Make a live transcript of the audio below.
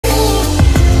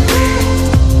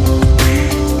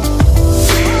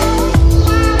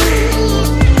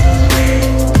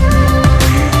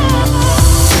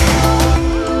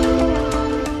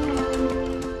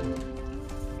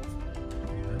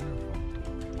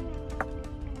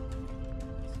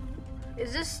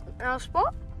Is this our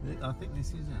spot? I think this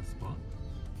is our spot.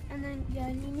 And then, yeah,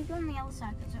 you need to go on the other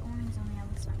side because the awning's on the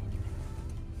other side anyway.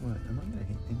 Wait, am I going to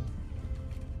hit anything?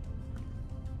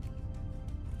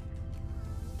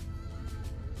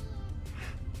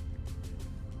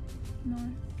 No.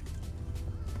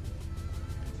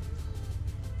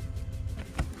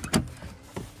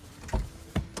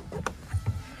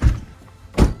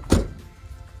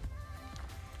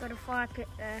 Got a fire pit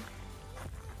there.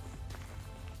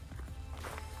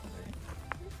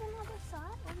 Is there another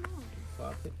side or no?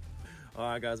 Fire pit.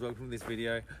 Alright guys, welcome to this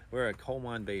video. We're at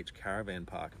Coalmine Beach Caravan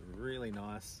Park. Really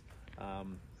nice.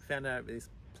 Found out this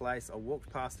place. I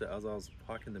walked past it as I was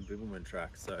hiking the Bibbleman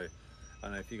track. So I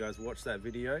don't know if you guys watched that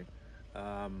video.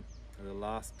 The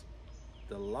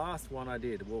last one I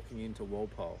did, walking into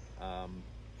Walpole.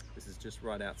 This is just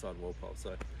right outside Walpole.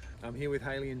 So I'm here with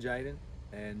Haley and Jaden,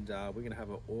 and we're gonna have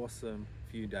an awesome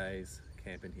few days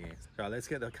camping here. So let's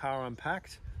get the car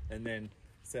unpacked and then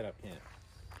set up camp.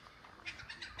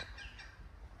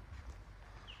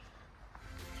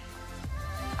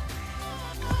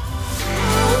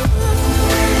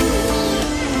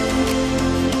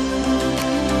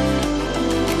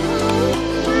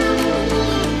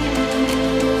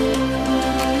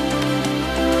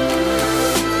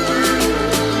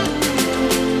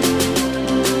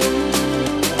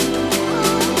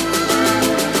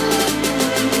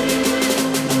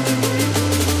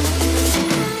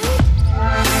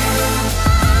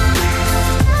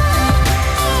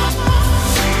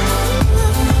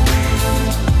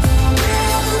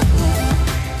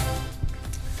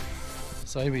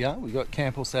 So here we are, we've got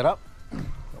camp all set up.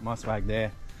 Got my swag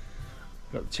there.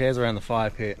 Got the chairs around the fire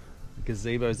pit. The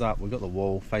gazebo's up, we've got the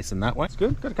wall facing that way. It's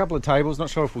good, got a couple of tables, not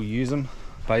sure if we'll use them,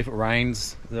 but if it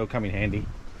rains, they'll come in handy.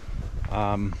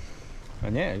 And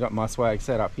yeah, got my swag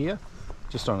set up here,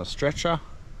 just on a stretcher.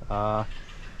 And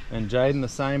Jaden the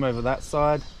same over that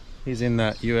side. He's in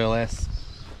that ULS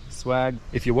swag.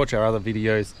 If you watch our other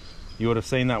videos, you would have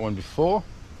seen that one before.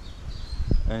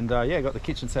 And yeah, got the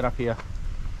kitchen set up here.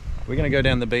 We're going to go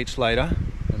down the beach later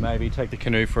and maybe take the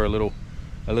canoe for a little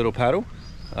paddle.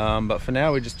 But for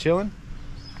now, we're just chilling.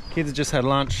 Kids have just had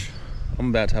lunch. I'm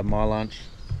about to have my lunch.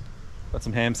 Got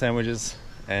some ham sandwiches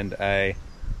and a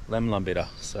lemon lumbita.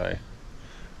 So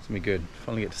it's going to be good.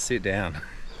 Finally get to sit down.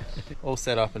 All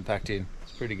set up and packed in.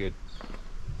 It's pretty good.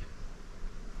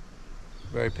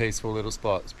 Very peaceful little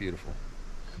spot. It's beautiful.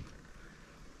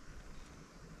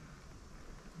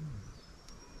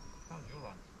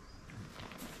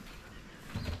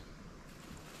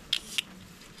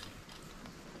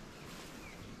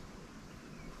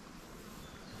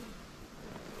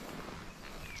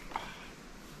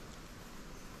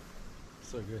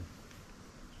 So good.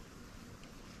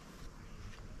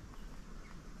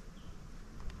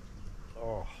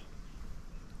 Oh.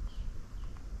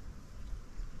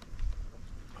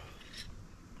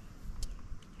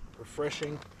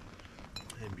 Refreshing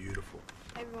and beautiful.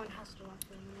 Everyone has to like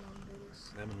lemon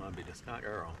lumbitas. Lemon lumbitas, can't go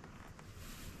wrong.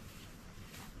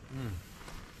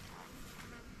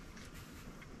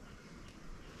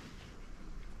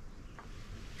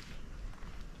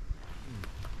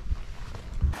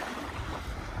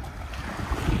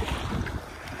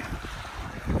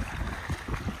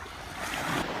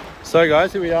 So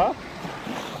guys, here we are.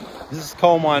 This is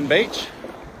Coalmine Beach,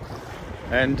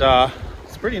 and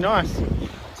it's pretty nice.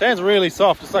 Sand's really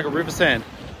soft, it's like a river sand.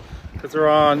 Because we're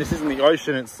on, this isn't the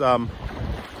ocean, it's the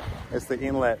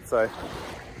inlet. So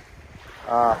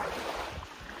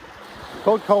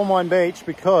called Coalmine Beach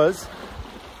because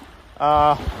when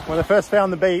I first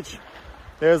found the beach,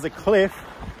 there was a cliff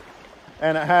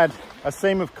and it had a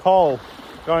seam of coal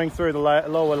going through the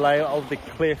lower layer of the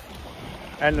cliff,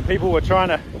 and the people were trying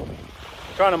to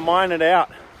mine it out,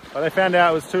 but they found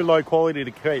out it was too low quality to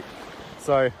keep.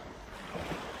 So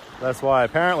that's why,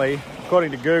 apparently, according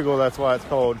to Google, that's why it's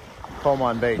called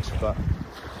Coalmine Beach. But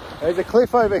there's a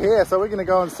cliff over here, so we're going to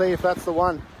go and see if that's the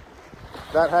one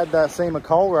that had that seam of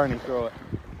coal running through it.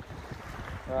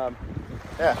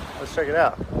 Yeah, let's check it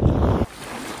out.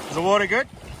 Is the water good?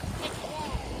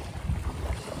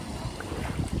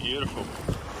 Beautiful.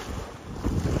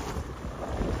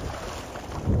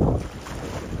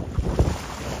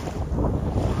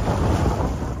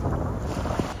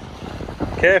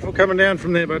 Careful coming down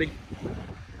from there, buddy.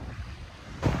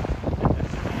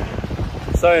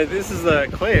 So this is the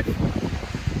cliff,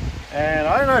 and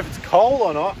I don't know if it's coal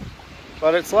or not,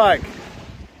 but it's like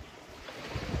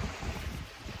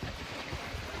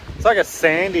a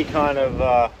sandy kind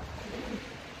of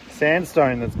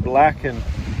sandstone that's black and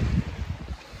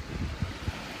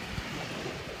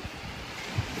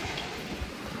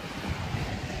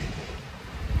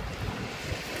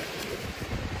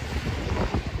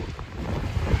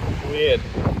weird.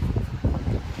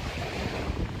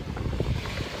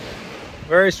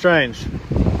 Very strange.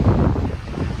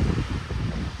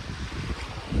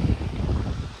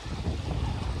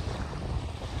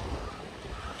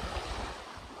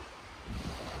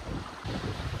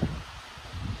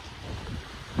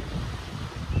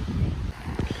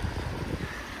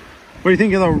 What do you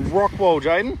think of the rock wall,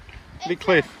 Jaden? Big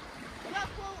cliff. Rock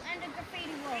wall and a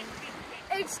graffiti wall.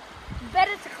 It's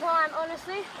better to climb,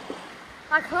 honestly.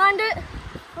 I climbed it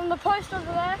from the post over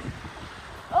there.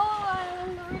 Oh,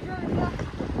 and the ridge over there.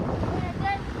 And it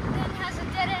then has a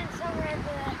dead end somewhere over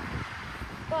there.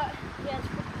 But yeah, it's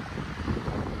cool.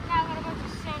 Now I gotta go to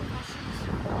sand my shoes.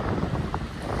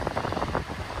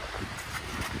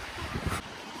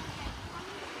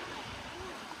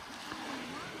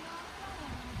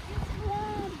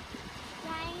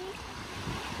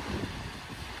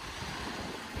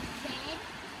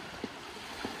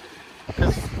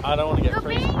 I don't want to get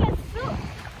freezing. You're being a fool.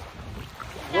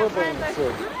 You're being a fool.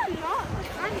 No, I'm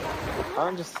not.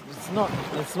 I'm just,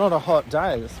 it's not a hot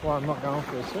day. That's why I'm not going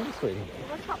for a swim, sweetie.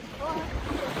 What's up, boy?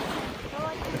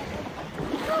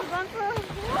 I'm going for a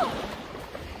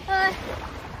walk.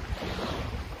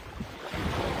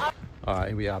 Alright,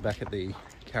 here we are back at the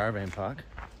Caravan Park.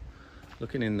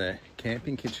 Looking in the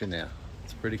camping kitchen now.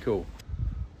 It's pretty cool.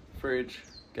 Fridge,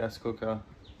 gas cooker,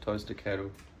 toaster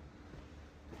kettle.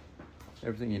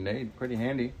 Everything you need, pretty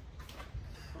handy.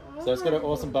 So it's got an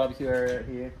awesome barbecue area out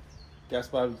here. Gas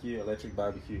barbecue, electric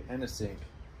barbecue, and a sink.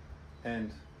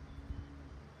 And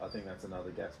I think that's another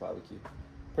gas barbecue.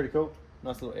 Pretty cool.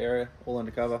 Nice little area, all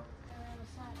undercover.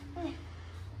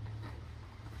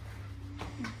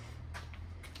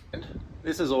 And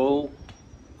this is all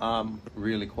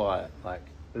really quiet. Like,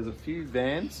 there's a few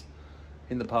vans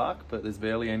in the park, but there's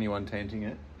barely anyone tenting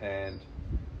it. And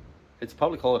it's a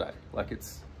public holiday. Like,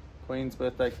 it's Queen's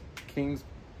birthday, King's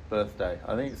birthday.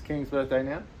 I think it's King's birthday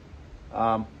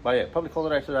now. But yeah, public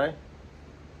holiday today.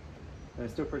 And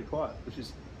it's still pretty quiet, which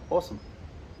is awesome.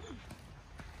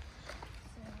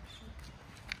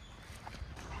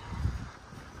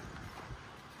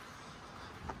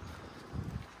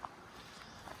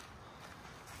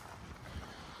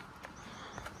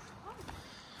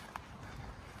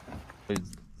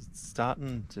 It's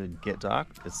starting to get dark.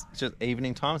 It's just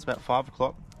evening time. It's about 5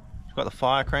 o'clock. We've got the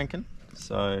fire cranking,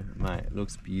 so mate, it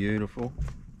looks beautiful.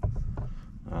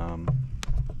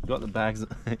 Got the bags,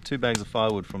 2 bags of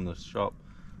firewood from the shop.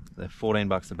 They're 14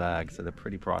 bucks a bag, so they're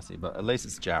pretty pricey, but at least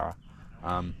it's Jarrah.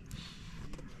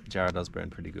 Jarrah does burn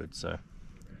pretty good, so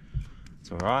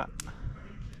it's all right.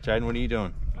 Jaden, what are you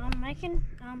doing? I'm making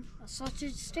a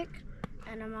sausage stick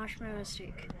and a marshmallow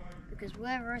stick because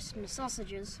we're roasting the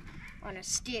sausages on a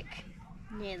stick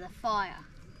near the fire,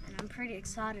 and I'm pretty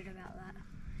excited about that.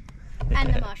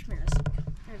 And the marshmallow stick.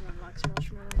 Everyone likes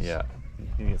marshmallows. Yeah, you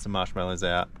can get some marshmallows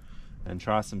out and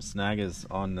try some snaggers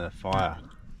on the fire.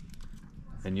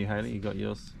 And you, Hayley, you got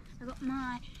yours? I got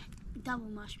my double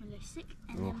marshmallow stick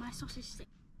and then my sausage stick.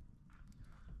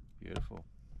 Beautiful.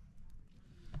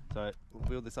 So we'll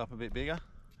build this up a bit bigger,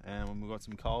 and when we've got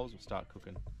some coals, we'll start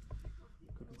cooking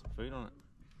some food on it.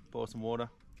 Pour some water,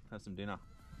 have some dinner.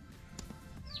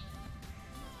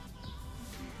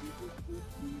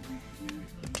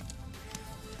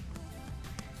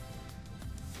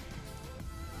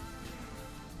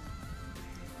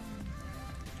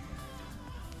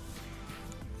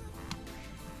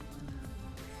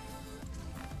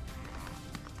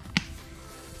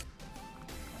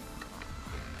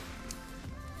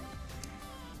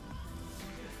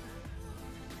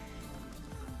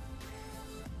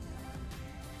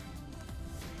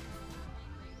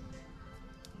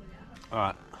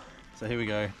 Alright, so here we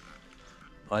go.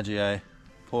 IGA,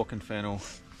 pork and fennel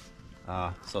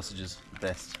sausages,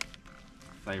 best.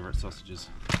 Favourite sausages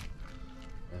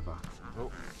ever. Oh.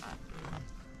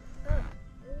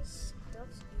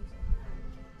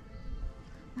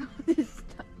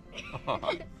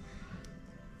 Oh.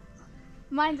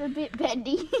 Mine's a bit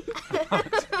bendy. I'm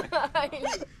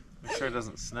sure it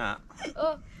doesn't snap.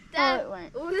 Oh, Dad,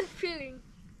 all the filling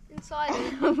inside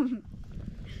it.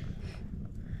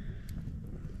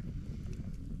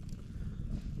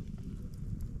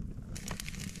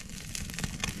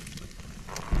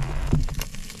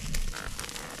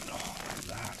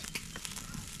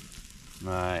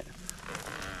 Right,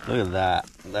 look at that.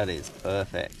 That is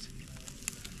perfect.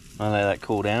 I'll let that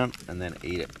cool down and then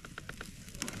eat it.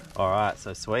 Alright,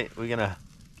 so sweet. We're gonna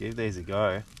give these a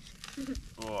go.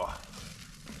 Oh.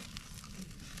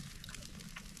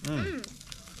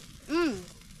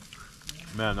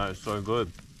 Man, that is so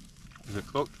good. Is it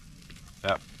cooked?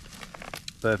 Yeah.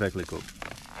 Perfectly cooked.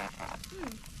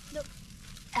 Look.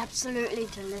 Absolutely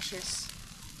delicious.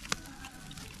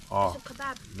 Oh, It's a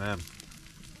kebab. man.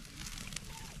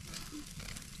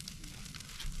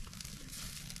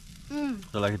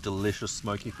 They're like a delicious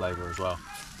smoky flavour as well.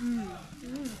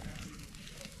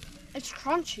 It's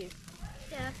crunchy.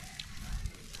 Yeah.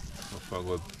 That's so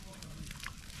good.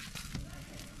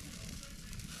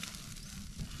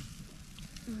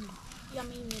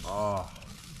 Yummy. Oh,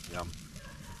 yum.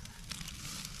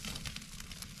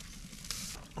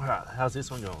 Alright, how's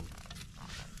this one going?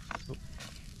 Oop.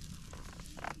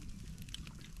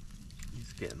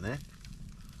 He's getting there.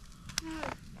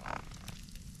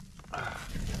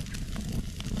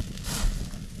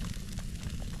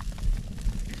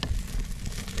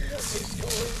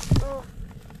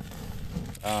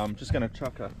 I'm just going to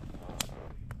chuck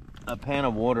a pan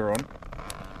of water on.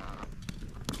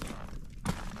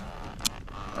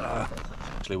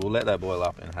 Actually, we'll let that boil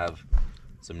up and have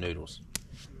some noodles.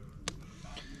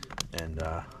 And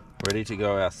ready to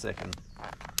go our second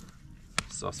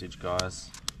sausage,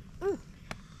 guys. Ooh.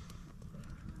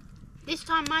 This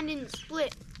time mine didn't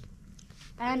split.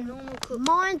 And normal cook.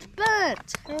 Mine's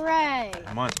burnt. Hooray.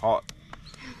 Mine's hot.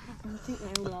 I think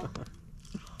they all are.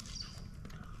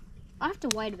 I have to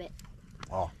wait a bit.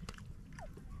 Oh.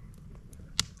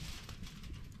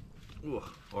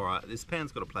 Alright, this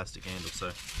pan's got a plastic handle, so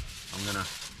I'm going to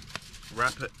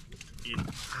wrap it in,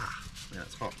 now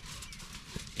it's hot,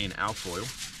 in alfoil.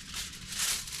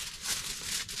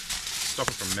 Stop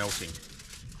it from melting.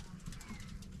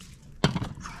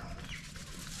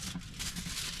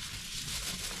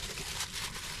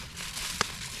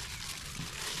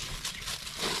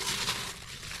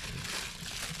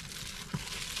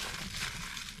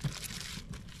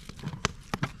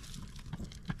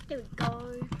 There we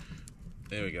go.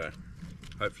 There we go.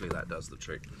 Hopefully that does the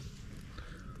trick.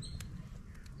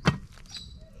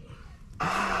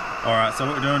 Alright, so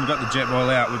what we're doing, we've got the jet boil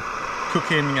out. We're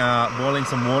cooking, boiling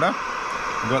some water.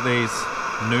 We've got these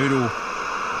noodle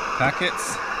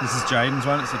packets. This is Jaden's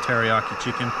one, it's a teriyaki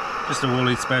chicken. Just a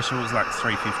Woolies special, it's like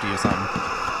 $3.50 or something.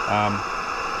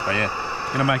 But yeah,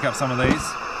 gonna make up some of these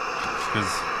because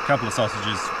a couple of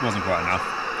sausages wasn't quite enough.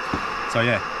 So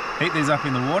yeah, heat these up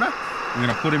in the water. We're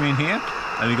gonna put them in here,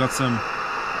 and we've got some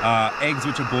eggs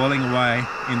which are boiling away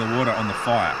in the water on the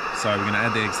fire. So we're gonna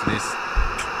add the eggs to this.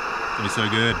 It's gonna be so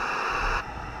good.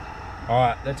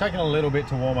 Alright, they're taking a little bit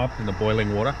to warm up in the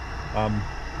boiling water.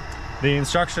 The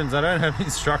instructions, I don't have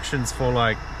instructions for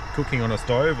like cooking on a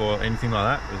stove or anything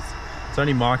like that. It's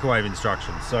only microwave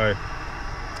instructions. So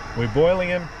we're boiling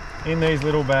them in these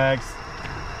little bags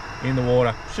in the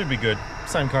water. Should be good.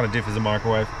 Same kind of diff as a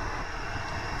microwave.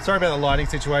 Sorry about the lighting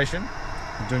situation.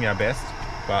 We're doing our best,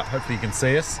 but hopefully you can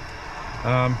see us.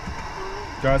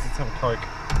 Guys, let's have a Coke.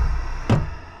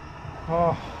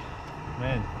 Oh,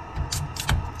 man.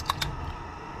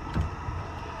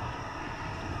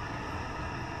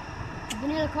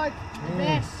 Vanilla Coke, the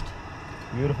best.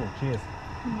 Beautiful, cheers.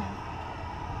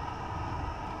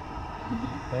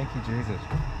 Thank you, Jesus.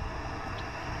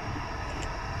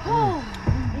 Oh,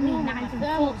 we need knives and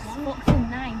forks and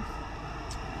knives.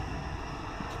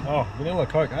 Oh, vanilla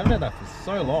Coke. I haven't had that for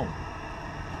so long.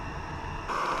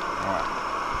 Alright.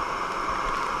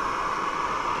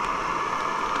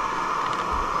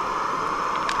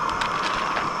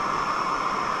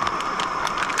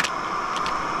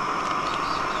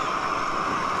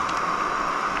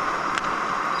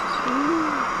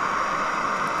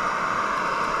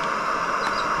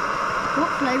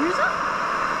 What flavour is it?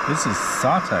 This is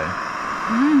satay.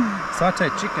 Satay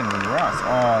chicken with rice.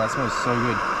 Oh, that smells so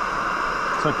good.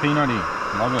 So peanutty.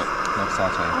 Love it. Love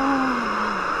satay. Oh.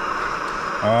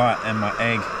 Alright, and my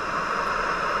egg.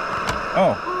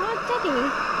 Oh. Oh, Daddy.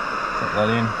 Put that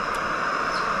in.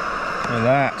 Look at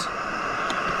that.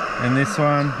 And this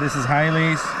one, this is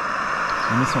Haley's.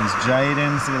 And this one's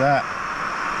Jaden's. Look at that.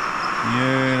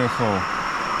 Beautiful.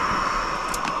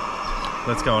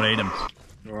 Let's go and eat them.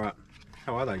 Alright.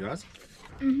 How are they, guys?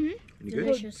 Any good?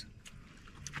 Delicious.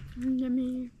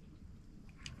 Yummy.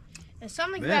 There's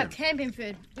something about camping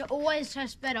food. It always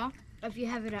tastes better if you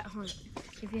have it at home.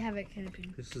 If you have it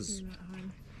camping. This is at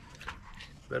home.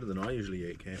 better than I usually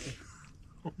eat camping.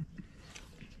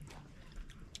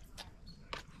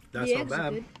 That's not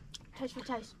bad. Good. Taste for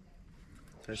taste.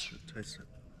 Taste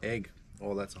egg.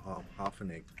 Oh, that's a half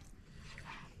an egg.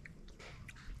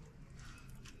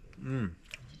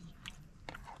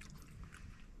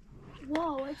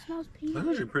 Whoa, it smells peanut. That's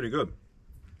actually pretty good.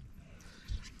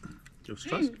 Just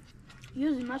trust.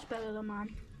 Yours is much better than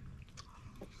mine.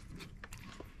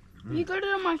 You got it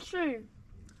on my shoe.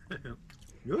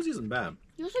 Yours isn't bad.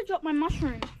 You also dropped my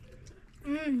mushroom.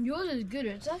 Yours is good.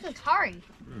 It's like a curry.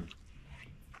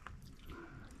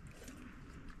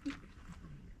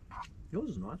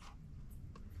 Yours is nice.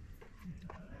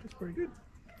 It's pretty good.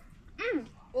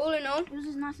 All in all, yours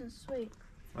is nice and sweet.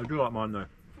 I do like mine though.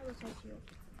 How does it taste yours?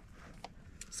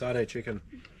 Sade chicken,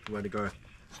 way to go.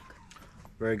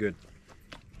 Very good.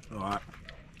 Alright.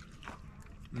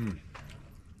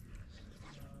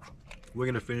 We're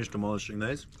going to finish demolishing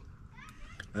these.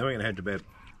 And then we're going to head to bed.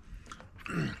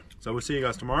 So we'll see you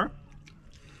guys tomorrow.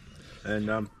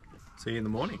 And see you in the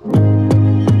morning.